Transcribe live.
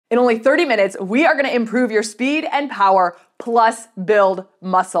In only 30 minutes, we are gonna improve your speed and power plus build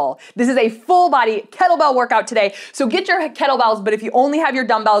muscle. This is a full body kettlebell workout today. So get your kettlebells, but if you only have your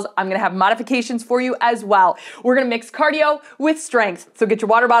dumbbells, I'm gonna have modifications for you as well. We're gonna mix cardio with strength. So get your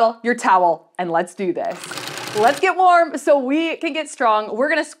water bottle, your towel, and let's do this. Let's get warm so we can get strong. We're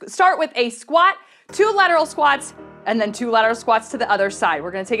gonna start with a squat, 2 lateral squats, and then 2 lateral squats to the other side.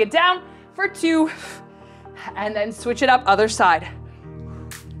 We're gonna take it down for 2, and then switch it up other side.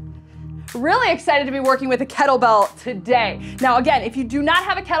 Really excited to be working with a kettlebell today. Now again, if you do not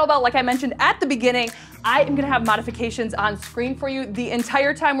have a kettlebell, like I mentioned at the beginning, I am gonna have modifications on screen for you the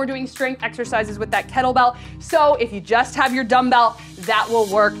entire time we're doing strength exercises with that kettlebell. So if you just have your dumbbell, that will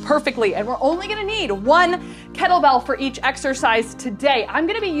work perfectly. And we're only gonna need 1 kettlebell for each exercise today. I'm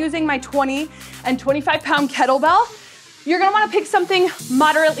gonna be using my 20 and 25 pound kettlebell. You're gonna wanna pick something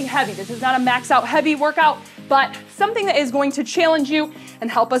moderately heavy. This is not a max out heavy workout, but something that is going to challenge you and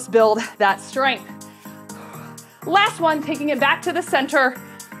help us build that strength. Last one, taking it back to the center.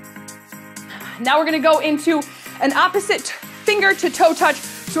 Now we're gonna go into an opposite finger to toe touch.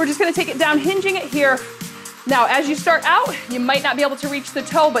 So we're just gonna take it down, hinging it here. Now, as you start out, you might not be able to reach the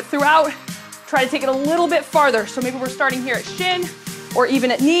toe, but throughout, try to take it a little bit farther. So maybe we're starting here at shin or even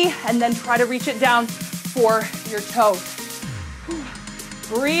at knee, and then try to reach it down for your toes.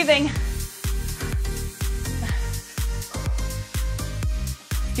 Breathing.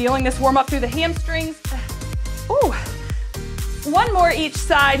 Feeling this warm up through the hamstrings. Ooh. 1 more each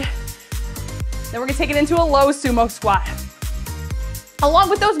side. Then we're gonna take it into a low sumo squat. Along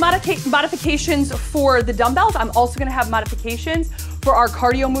with those modifications for the dumbbells, I'm also gonna have modifications for our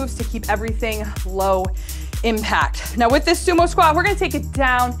cardio moves to keep everything low impact. Now with this sumo squat, we're gonna take it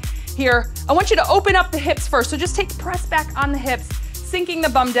down here. I want you to open up the hips first. So just press back on the hips, sinking the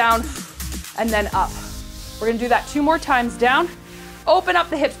bum down, and then up. We're gonna do that 2 more times. Down, open up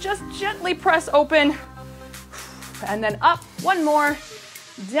the hips, just gently press open, and then up. 1 more,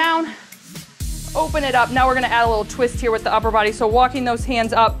 down, open it up. Now we're gonna add a little twist here with the upper body. So walking those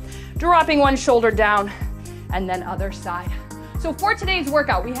hands up, dropping 1 shoulder down, and then other side. So for today's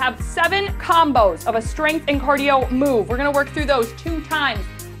workout, we have 7 combos of a strength and cardio move. We're gonna work through those 2 times.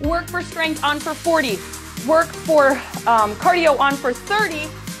 Work for strength on for 40, work for cardio on for 30,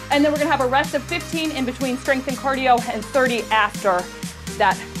 and then we're gonna have a rest of 15 in between strength and cardio and 30 after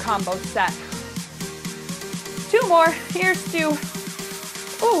that combo set. 2 more, here's 2,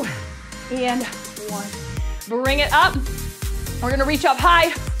 ooh, and 1. Bring it up, we're gonna reach up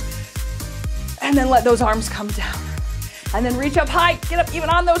high, and then let those arms come down. And then reach up high, get up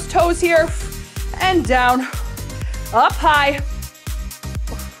even on those toes here, and down, up high,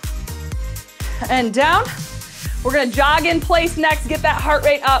 and down. We're gonna jog in place next, get that heart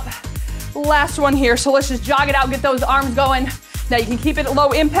rate up. Last one here, so let's just jog it out, get those arms going. Now you can keep it low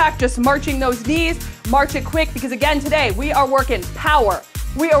impact, just marching those knees, march it quick, because again today, we are working power,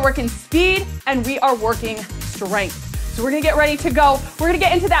 we are working speed, and we are working strength. So we're gonna get ready to go. We're gonna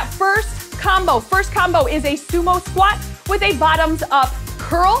get into that first combo. First combo is a sumo squat with a bottoms up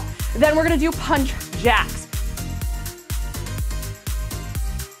curl. Then we're gonna do punch jacks.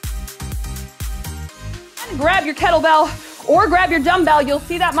 Grab your kettlebell or grab your dumbbell. You'll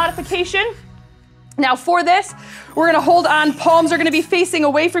see that modification. Now for this, we're gonna hold on. Palms are gonna be facing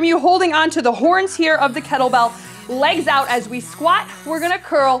away from you, holding on to the horns here of the kettlebell. Legs out as we squat. We're gonna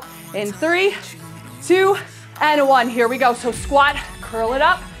curl in 3, 2, and 1. Here we go. So squat, curl it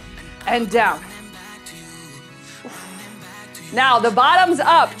up, and down. Now the bottoms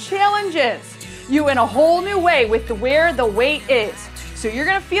up challenges you in a whole new way with where the weight is. So you're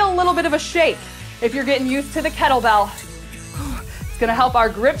gonna feel a little bit of a shake if you're getting used to the kettlebell. It's gonna help our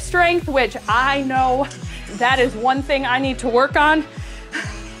grip strength, which I know that is one thing I need to work on.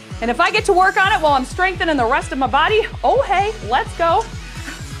 And if I get to work on it while I'm strengthening the rest of my body, oh hey, let's go.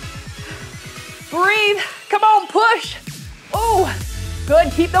 Breathe, come on, push. Oh,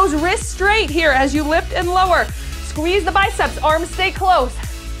 good, keep those wrists straight here as you lift and lower. Squeeze the biceps, arms stay close.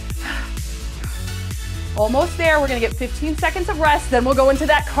 Almost there, we're gonna get 15 seconds of rest, then we'll go into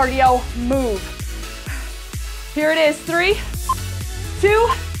that cardio move. Here it is, 3, 2,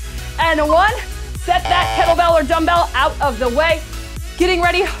 and 1. Set that kettlebell or dumbbell out of the way. Getting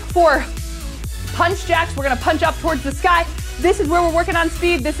ready for punch jacks. We're gonna punch up towards the sky. This is where we're working on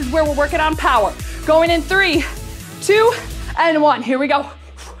speed. This is where we're working on power. Going in 3, 2, and 1. Here we go.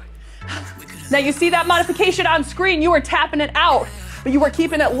 Now you see that modification on screen. You are tapping it out, but you are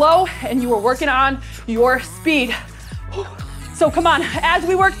keeping it low and you are working on your speed. So come on, as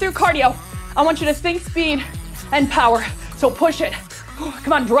we work through cardio, I want you to think speed and power. So push it.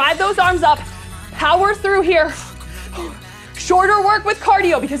 Come on, drive those arms up. Power through here. Shorter work with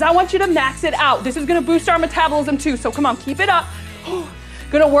cardio because I want you to max it out. This is gonna boost our metabolism too, so come on, keep it up.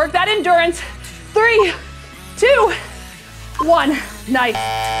 Gonna work that endurance. 3, 2, 1.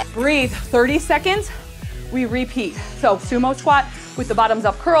 Nice. Breathe. 30 seconds. We repeat. So sumo squat with the bottoms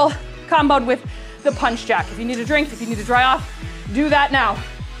up curl, comboed with the punch jack. If you need a drink, if you need to dry off, do that now.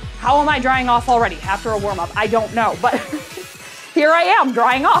 How am I drying off already after a warm-up? I don't know, but here I am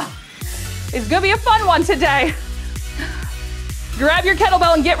drying off. It's gonna be a fun one today. Grab your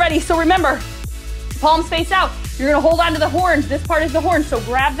kettlebell and get ready. So remember, palms face out. You're gonna hold on to the horns. This part is the horns, so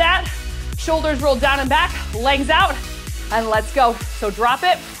grab that. Shoulders rolled down and back, legs out, and let's go. So drop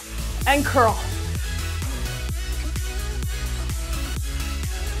it and curl.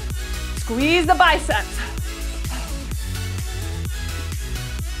 Squeeze the biceps.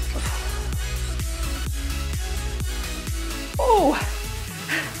 Ooh.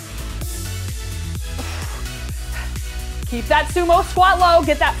 Keep that sumo squat low.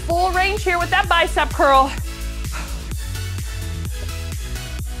 Get that full range here with that bicep curl.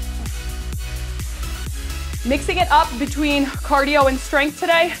 Mixing it up between cardio and strength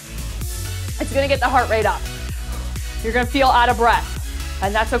today, it's gonna get the heart rate up. You're gonna feel out of breath,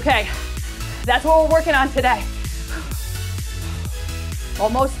 and that's okay. That's what we're working on today.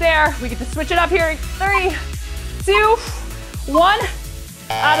 Almost there. We get to switch it up here. 3, 2, 1.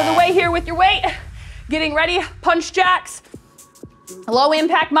 Out of the way here with your weight. Getting ready, punch jacks. Low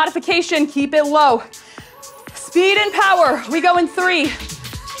impact modification, keep it low. Speed and power. We go in 3,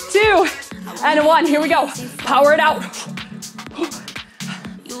 2, and 1. Here we go. Power it out.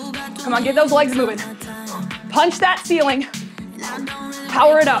 Come on, get those legs moving. Punch that ceiling.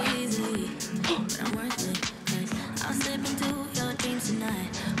 Power it up.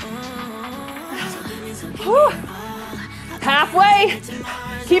 Halfway.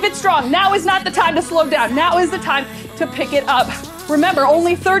 Keep it strong. Now is not the time to slow down. Now is the time to pick it up. Remember,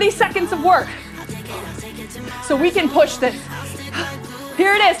 only 30 seconds of work. So we can push this.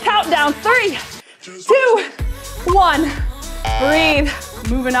 Here it is, countdown. 3, 2, 1. Breathe.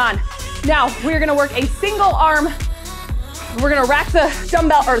 Moving on. Now, we're gonna work a single arm. We're gonna rack the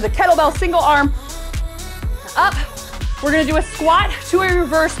dumbbell or the kettlebell single arm up. We're gonna do a squat to a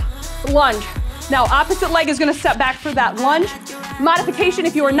reverse lunge. Now, opposite leg is gonna step back for that lunge. Modification,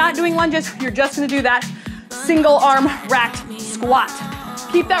 if you are not doing lunges, you're just gonna do that single arm racked squat.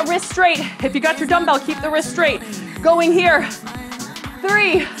 Keep that wrist straight. If you got your dumbbell, keep the wrist straight. Going here.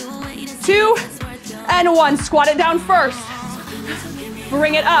 3, 2, and 1. Squat it down first.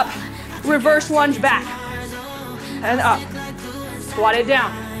 Bring it up. Reverse lunge back. And up. Squat it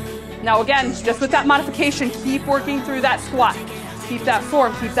down. Now again, just with that modification, keep working through that squat. Keep that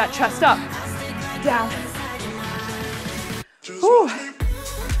form, keep that chest up. Down. Whew.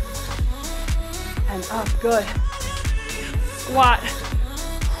 And up, good. Squat.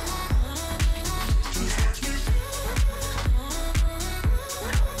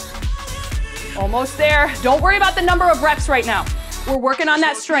 Almost there. Don't worry about the number of reps right now. We're working on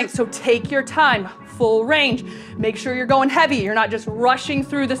that strength, so take your time. Full range. Make sure you're going heavy. You're not just rushing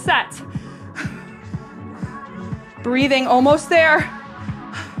through the sets. Breathing, almost there.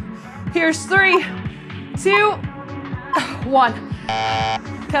 Here's 3, 2, 1.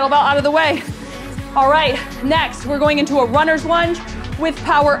 Kettlebell out of the way. All right, next we're going into a runner's lunge with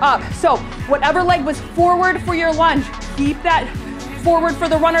power up. So whatever leg was forward for your lunge, keep that forward for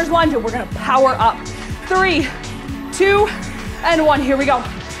the runner's lunge, and we're gonna power up. 3, 2, and 1. Here we go.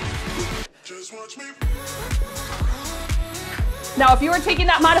 Now, if you are taking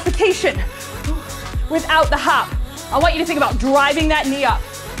that modification without the hop, I want you to think about driving that knee up.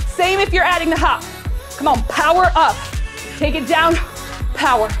 Same if you're adding the hop. Come on, power up. Take it down,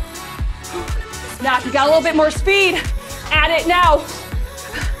 power. Now, if you got a little bit more speed, add it now.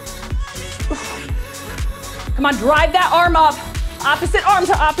 Come on, drive that arm up. Opposite arm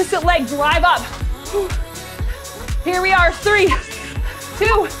to opposite leg, drive up. Here we are, 3,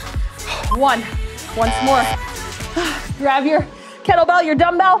 2, 1. Once more. Grab your kettlebell, your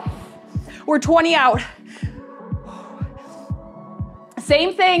dumbbell. We're 20 out.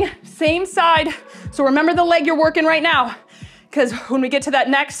 Same thing, same side. So remember the leg you're working right now, because when we get to that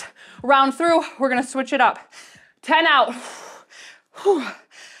next round through, we're gonna switch it up. 10 out.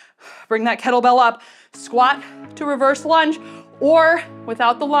 Bring that kettlebell up. Squat to reverse lunge, or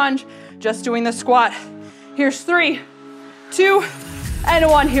without the lunge, just doing the squat. Here's 3, 2, and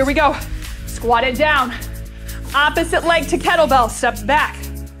 1. Here we go. Squat it down. Opposite leg to kettlebell. Step back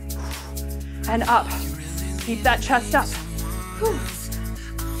and up. Keep that chest up.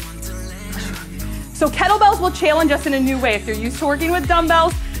 So kettlebells will challenge us in a new way. If you're used to working with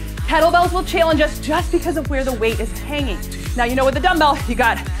dumbbells, kettlebells will challenge us just because of where the weight is hanging. Now you know with the dumbbell, you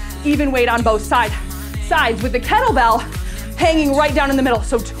got even weight on both sides. With the kettlebell hanging right down in the middle.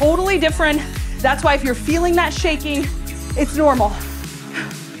 So totally different. That's why if you're feeling that shaking, it's normal.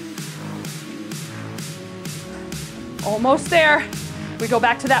 Almost there. We go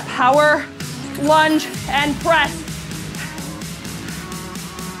back to that power, lunge, and press.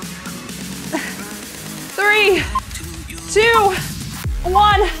 3, 2,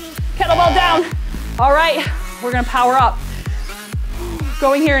 1. Kettlebell down. All right, we're gonna power up.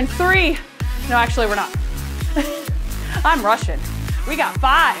 Going here in 3. No, actually we're not. I'm rushing. We got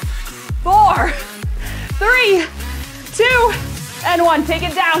 5, 4, 3, 2, and 1. Take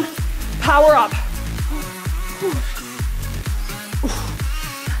it down. Power up.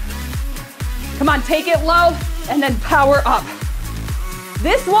 Come on, take it low and then power up.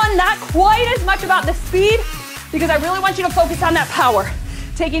 This one, not quite as much about the speed because I really want you to focus on that power.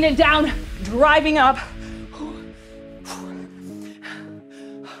 Taking it down, driving up.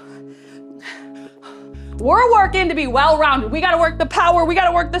 We're working to be well-rounded. We gotta work the power, we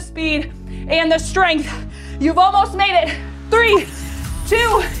gotta work the speed and the strength. You've almost made it. 3,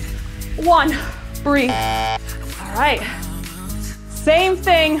 2, 1. Breathe. All right. Same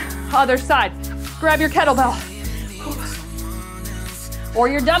thing, other side. Grab your kettlebell or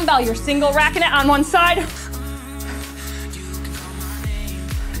your dumbbell. You're single racking it on one side.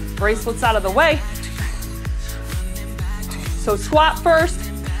 Bracelets out of the way. So squat first,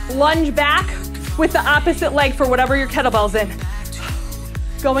 lunge back with the opposite leg for whatever your kettlebell's in.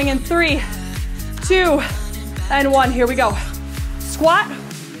 Going in 3, 2, and 1. Here we go. Squat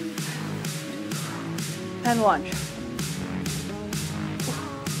and lunge.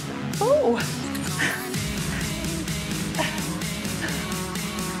 Ooh.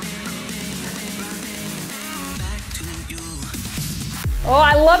 Oh,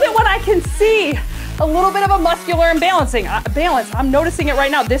 I love it when I can see a little bit of a muscular balance. I'm noticing it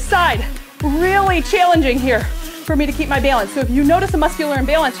right now. This side, really challenging here for me to keep my balance. So if you notice a muscular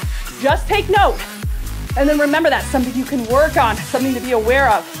imbalance, just take note. And then remember that's something you can work on, something to be aware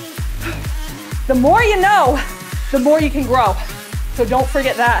of. The more you know, the more you can grow. So don't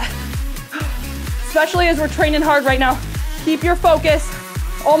forget that. Especially as we're training hard right now. Keep your focus.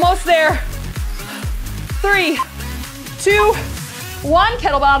 Almost there. 3, 2, 1.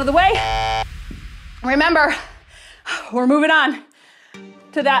 Kettlebell out of the way. Remember, we're moving on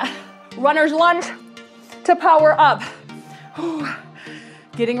to that runner's lunge to power up.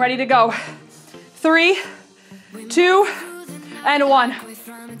 Getting ready to go. 3, 2, and 1.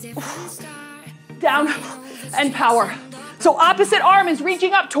 Down and power. So opposite arm is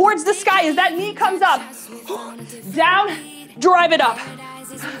reaching up towards the sky as that knee comes up. Down, drive it up.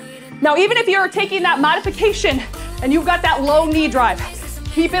 Now, even if you're taking that modification and you've got that low knee drive,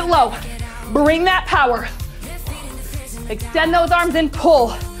 keep it low. Bring that power. Extend those arms and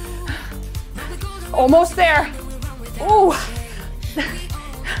pull. Almost there. Ooh.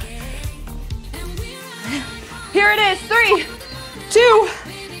 Here it is. 3, 2,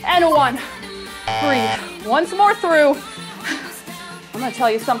 and 1. Breathe. Once more through. I'm gonna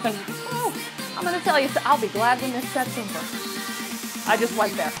tell you something. I'll be glad when this set's over. I just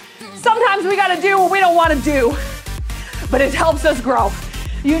went there. Sometimes we gotta do what we don't wanna do, but it helps us grow.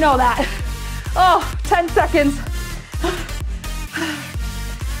 You know that. Oh, 10 seconds.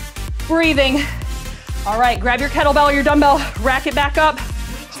 Breathing. All right, grab your kettlebell or your dumbbell, rack it back up.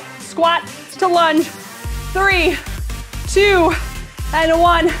 Squat to lunge. 3, 2, and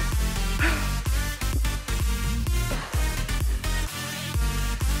 1.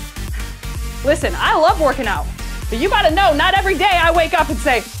 Listen, I love working out, but you gotta know, not every day I wake up and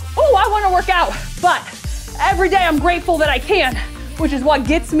say, oh, I wanna work out, but every day I'm grateful that I can, which is what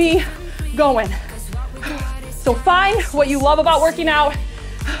gets me going. So find what you love about working out,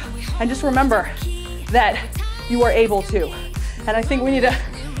 and just remember that you are able to. And I think we need to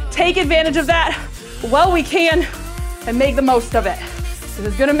take advantage of that while we can and make the most of it. This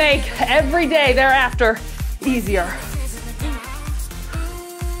is gonna make every day thereafter easier.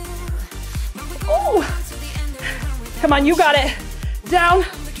 Ooh. Come on, you got it. Down,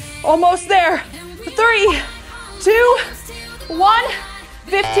 almost there. 3, 2, 1,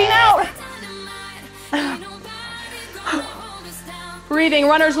 15 out. Breathing,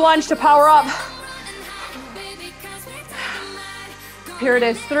 runner's lunge to power up. Here it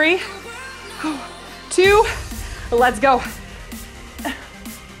is, 3, 2, let's go.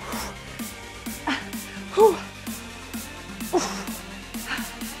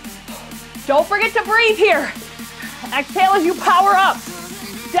 Don't forget to breathe here. Exhale as you power up.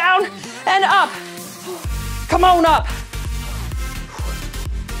 Down and up. Come on up.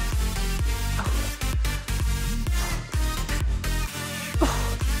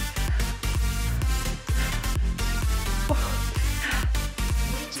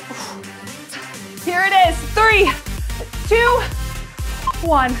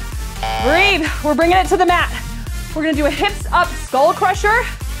 one. Breathe. We're bringing it to the mat. We're gonna do a hips up skull crusher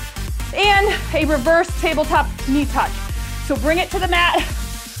and a reverse tabletop knee touch. So bring it to the mat.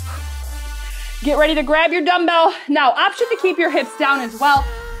 Get ready to grab your dumbbell. Now, option to keep your hips down as well.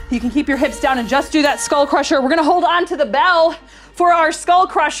 You can keep your hips down and just do that skull crusher. We're gonna hold on to the bell for our skull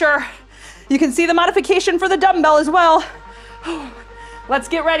crusher. You can see the modification for the dumbbell as well. Let's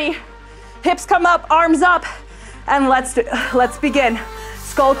get ready. Hips come up, arms up, and let's begin.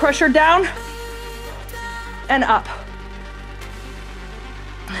 Skull crusher down and up.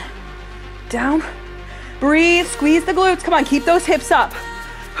 Down. Breathe, squeeze the glutes. Come on, keep those hips up.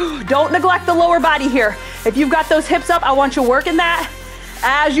 Don't neglect the lower body here. If you've got those hips up, I want you working that.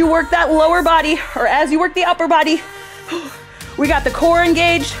 As you work that lower body, or as you work the upper body, we got the core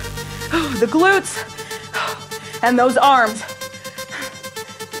engaged, the glutes, and those arms.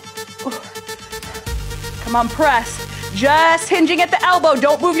 Come on, press. Just hinging at the elbow.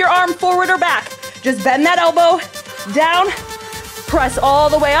 Don't move your arm forward or back. Just bend that elbow down. Press all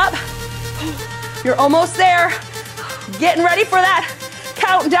the way up. You're almost there. Getting ready for that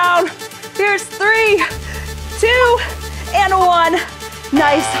countdown. Here's 3, 2, and 1.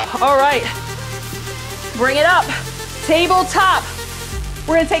 Nice. All right. Bring it up. Tabletop.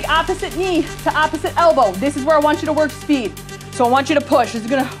 We're gonna take opposite knee to opposite elbow. This is where I want you to work speed. So I want you to push. This is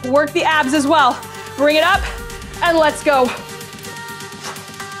gonna work the abs as well. Bring it up and let's go.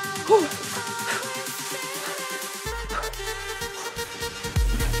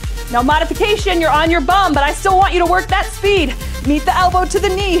 Now modification, you're on your bum, but I still want you to work that speed. Meet the elbow to the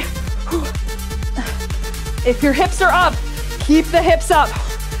knee. If your hips are up, keep the hips up.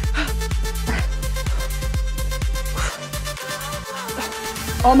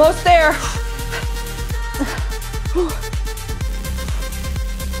 Almost there.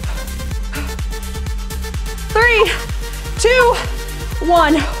 3, 2,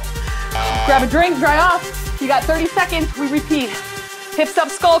 1. Grab a drink, dry off. You got 30 seconds, we repeat. Hips up,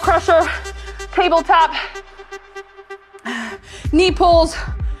 skull crusher, tabletop, knee pulls.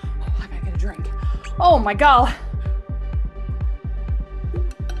 Oh, I gotta get a drink. Oh my God.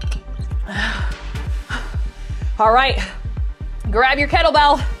 All right, grab your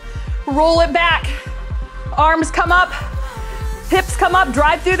kettlebell, roll it back. Arms come up, hips come up,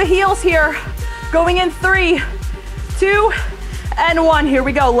 drive through the heels here. Going in 3, 2, and 1. Here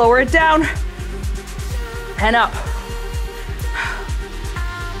we go, lower it down and up.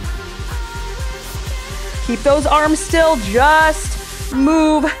 Keep those arms still, just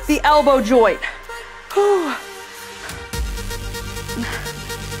move the elbow joint.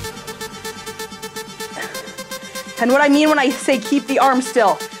 And what I mean when I say keep the arm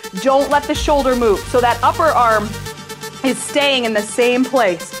still, don't let the shoulder move. So that upper arm is staying in the same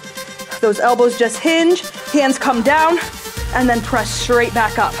place. Those elbows just hinge, hands come down, and then press straight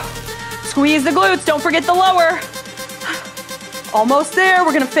back up. Squeeze the glutes, don't forget the lower. Almost there,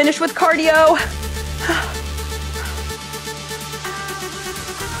 we're gonna finish with cardio.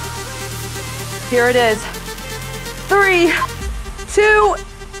 Here it is. 3, 2,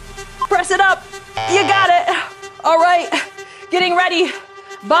 press it up. You got it. All right, getting ready.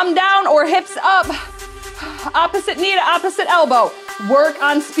 Bum down or hips up. Opposite knee to opposite elbow. Work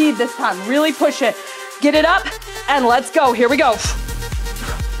on speed this time. Really push it. Get it up and let's go. Here we go.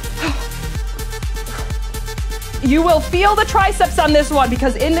 You will feel the triceps on this one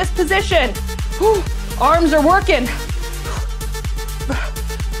because in this position, arms are working.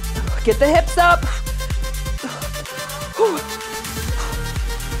 Get the hips up.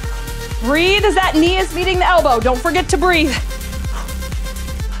 Breathe as that knee is meeting the elbow. Don't forget to breathe.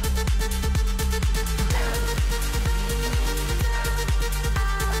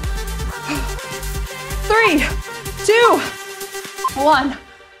 3, 2, 1.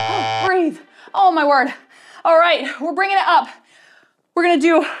 Breathe. Oh my word. All right, we're bringing it up. We're gonna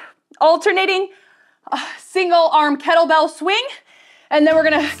do alternating single arm kettlebell swing, and then we're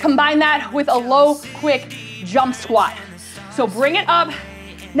gonna combine that with a low, quick jump squat. So bring it up.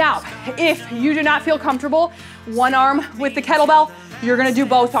 Now, if you do not feel comfortable, one arm with the kettlebell, you're gonna do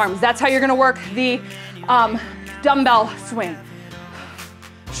both arms. That's how you're gonna work the dumbbell swing.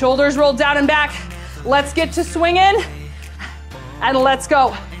 Shoulders rolled down and back. Let's get to swinging, and let's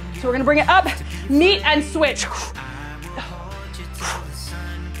go. So we're gonna bring it up, meet and switch.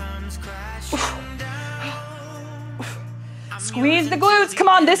 Squeeze the glutes, come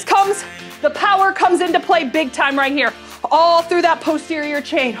on, the power comes into play big time right here. All through that posterior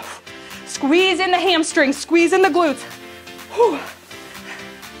chain. Squeeze in the hamstrings, squeeze in the glutes.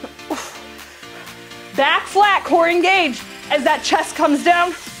 Back flat, core engaged as that chest comes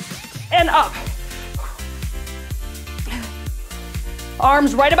down and up.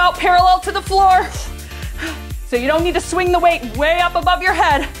 Arms right about parallel to the floor. So you don't need to swing the weight way up above your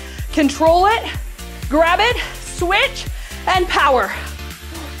head. Control it, grab it, switch, and power.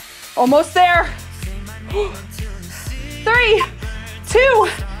 Almost there. 3, 2,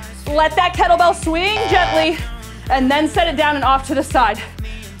 let that kettlebell swing gently, and then set it down and off to the side.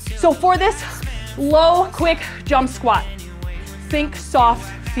 So for this low, quick jump squat, think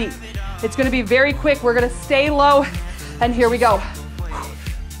soft feet. It's gonna be very quick. We're gonna stay low, and here we go.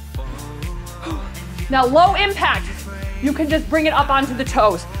 Now, low impact, you can just bring it up onto the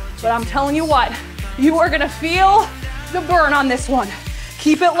toes, but I'm telling you what, you are gonna feel the burn on this one.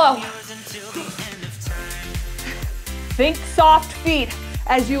 Keep it low. Think soft feet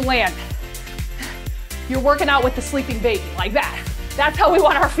as you land. You're working out with the sleeping baby, like that. That's how we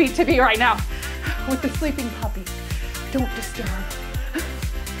want our feet to be right now, with the sleeping puppy. Don't disturb.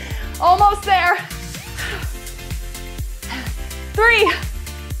 Almost there. 3,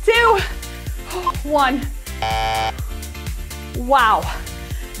 2, 1. Wow.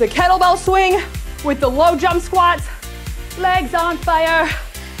 The kettlebell swing with the low jump squats. Legs on fire.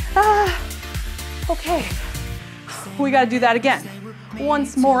 Okay. We got to do that again.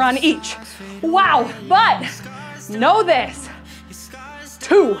 Once more on each. Wow. But know this.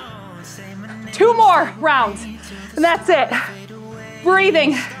 2 more rounds. And that's it.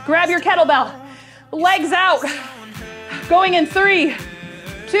 Breathing. Grab your kettlebell. Legs out. Going in 3,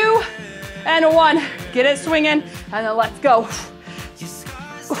 2, and 1. Get it swinging, and then let's go.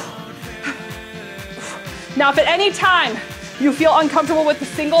 Now, if at any time you feel uncomfortable with the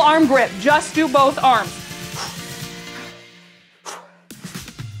single arm grip, just do both arms.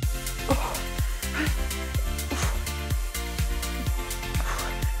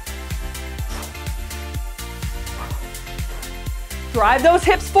 Drive those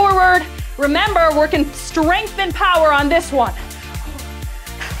hips forward. Remember, working strength and power on this one.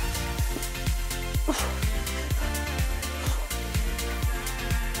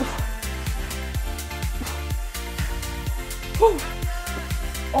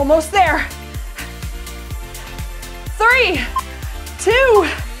 Almost there. 3, 2,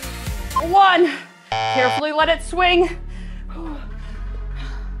 1. Carefully let it swing.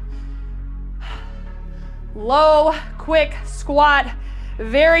 Low, quick squat.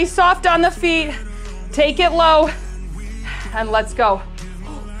 Very soft on the feet. Take it low. And let's go.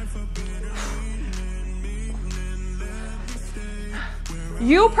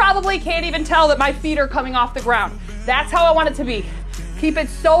 You probably can't even tell that my feet are coming off the ground. That's how I want it to be. Keep it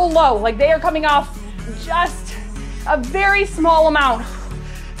so low, like they are coming off just a very small amount.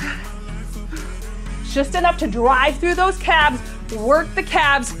 Just enough to drive through those calves, work the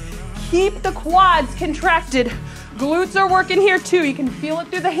calves, keep the quads contracted. Glutes are working here too. You can feel it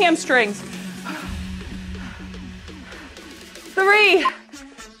through the hamstrings. 3,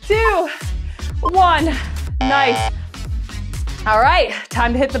 2, 1. Nice. All right,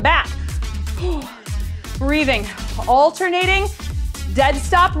 time to hit the back. Breathing, alternating, dead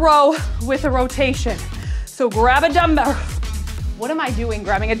stop row with a rotation. So grab a dumbbell. What am I doing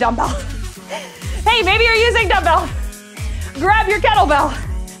grabbing a dumbbell? Hey, maybe you're using dumbbell. Grab your kettlebell.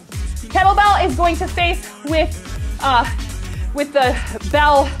 Kettlebell is going to face with the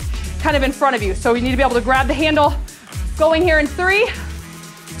bell kind of in front of you. So you need to be able to grab the handle. Going here in 3,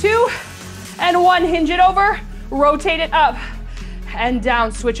 2, and 1. Hinge it over, rotate it up and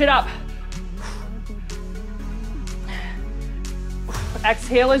down, switch it up.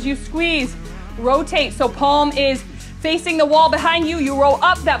 Exhale as you squeeze. Rotate, so palm is facing the wall behind you. You roll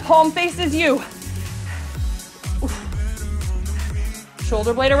up, that palm faces you.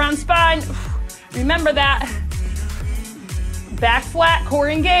 Shoulder blade around spine. Remember that. Back flat, core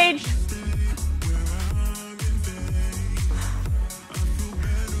engaged.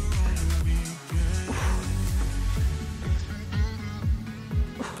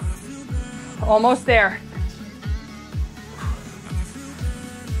 Almost there.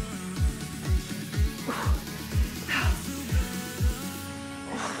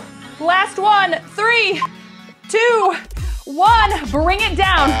 Last one. 3, 2, 1. Bring it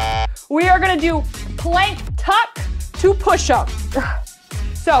down. We are going to do plank tuck to push up.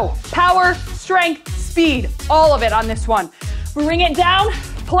 So power, strength, speed, all of it on this one. Bring it down,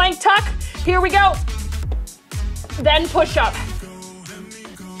 plank tuck. Here we go. Then push up.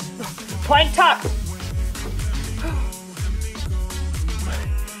 Plank tuck.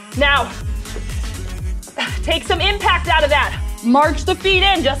 Now, take some impact out of that. March the feet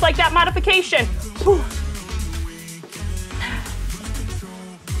in, just like that modification.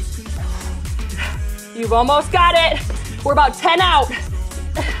 You've almost got it. We're about 10 out.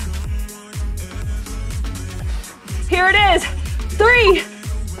 Here it is. 3,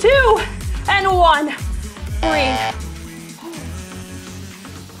 2, and 1. Breathe.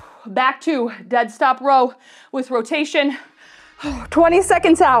 Back to dead stop row with rotation. 20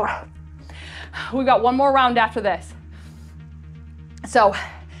 seconds out. We got one more round after this. So,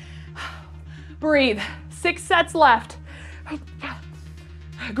 breathe. 6 sets left.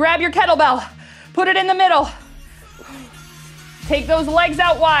 Grab your kettlebell. Put it in the middle. Take those legs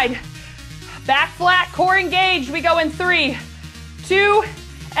out wide. Back flat, core engaged. We go in 3, 2,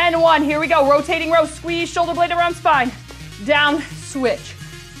 and 1. Here we go. Rotating row. Squeeze shoulder blade around spine. Down, switch.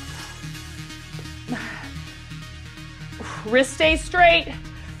 Wrist stays straight.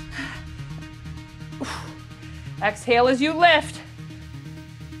 Exhale as you lift.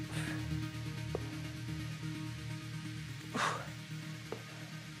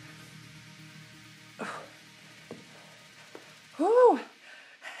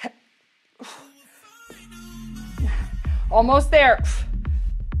 Almost there.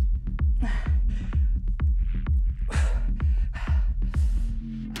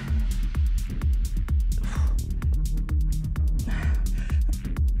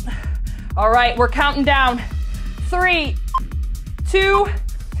 All right, we're counting down. 3, 2,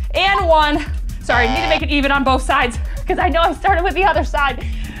 and 1. Sorry, I need to make it even on both sides because I know I started with the other side.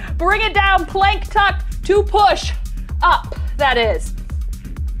 Bring it down, plank tuck to push up, that is.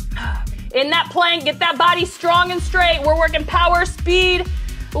 In that plank, get that body strong and straight. We're working power, speed.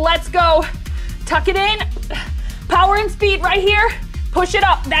 Let's go. Tuck it in. Power and speed right here. Push it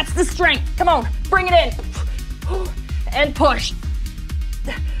up. That's the strength. Come on, bring it in. And push.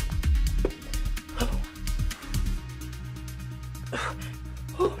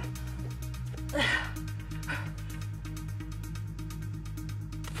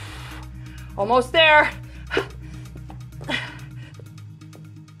 Almost there.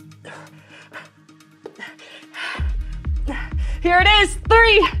 Here it is.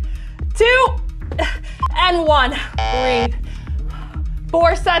 3, 2, and 1. Breathe.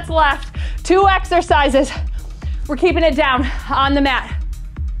 4 sets left. 2 exercises. We're keeping it down on the mat.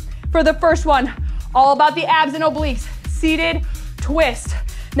 For the first one, all about the abs and obliques. Seated twist.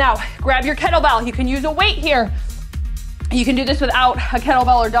 Now, grab your kettlebell. You can use a weight here. You can do this without a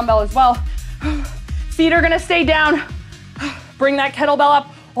kettlebell or dumbbell as well. Feet are gonna stay down. Bring that kettlebell up,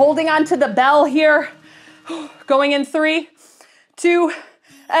 holding onto the bell here. Going in 3, 2,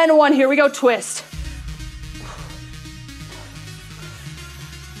 and 1. Here we go, twist.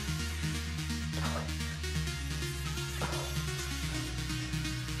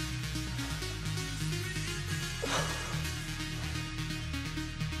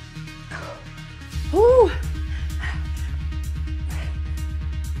 Woo.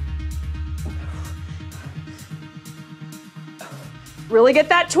 Really get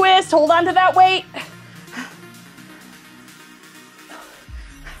that twist, hold on to that weight.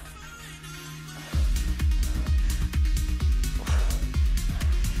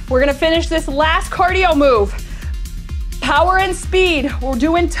 We're gonna finish this last cardio move. Power and speed, we're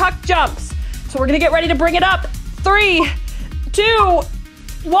doing tuck jumps. So we're gonna get ready to bring it up. 3, 2,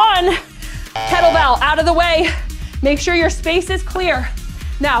 1. Kettlebell out of the way. Make sure your space is clear.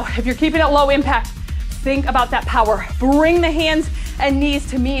 Now, if you're keeping it low impact, think about that power. Bring the hands and knees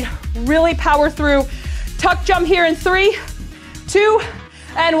to meet. Really power through. Tuck jump here in 3, 2,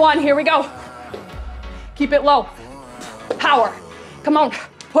 and 1. Here we go. Keep it low. Power. Come on,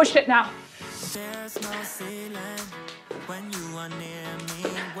 push it now.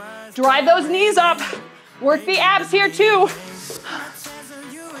 Drive those knees up. Work the abs here too.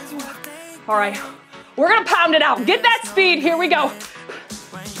 All right, we're gonna pound it out. Get that speed, here we go.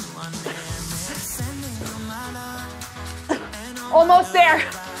 Almost there.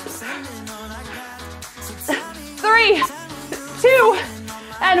 3, 2,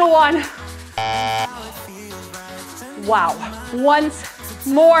 and 1. Wow, once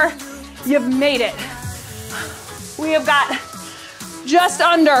more, you've made it. We have got just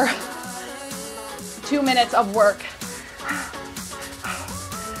under 2 minutes of work.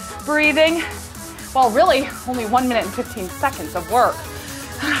 Breathing. Well, really, only 1 minute and 15 seconds of work.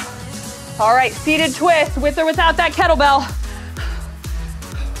 All right, seated twist, with or without that kettlebell.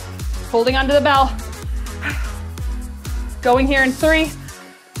 Holding onto the bell. Going here in 3,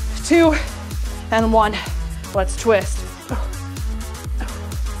 2, and 1. Let's twist.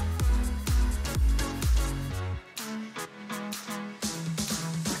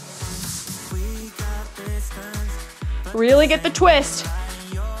 Really get the twist.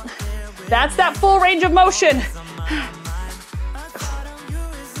 That's that full range of motion.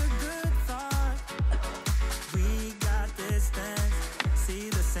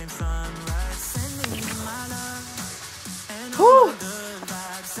 Whew.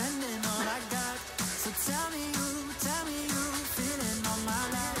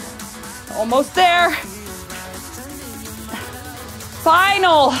 Almost there.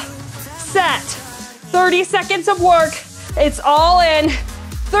 Final set. 30 seconds of work. It's all in.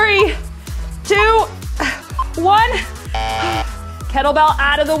 3, 2, 1. Kettlebell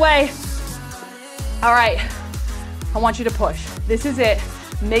out of the way. All right, I want you to push. This is it.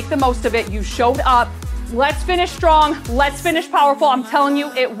 Make the most of it. You showed up. Let's finish strong. Let's finish powerful. I'm telling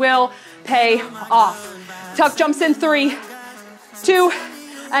you, it will pay off. Tuck jumps in 3, 2,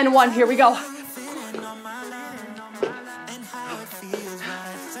 and 1. Here we go.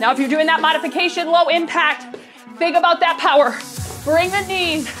 Now, if you're doing that modification, low impact, think about that power. Bring the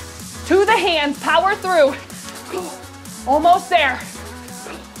knees to the hands. Power through. Almost there.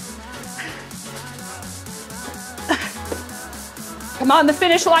 Come on, the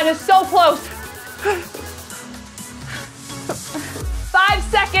finish line is so close. 5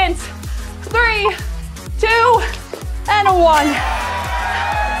 seconds. 3, 2, and 1.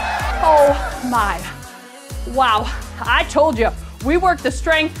 Oh my. Wow, I told you. We worked the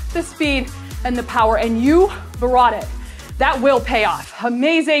strength, the speed, and the power, and you brought it. That will pay off.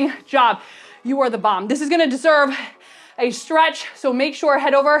 Amazing job. You are the bomb. This is gonna deserve a stretch, so make sure,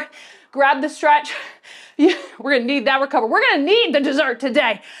 head over, grab the stretch. We're gonna need that recover. We're gonna need the dessert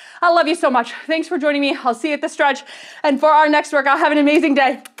today. I love you so much. Thanks for joining me. I'll see you at the stretch. And for our next workout, have an amazing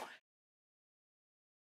day.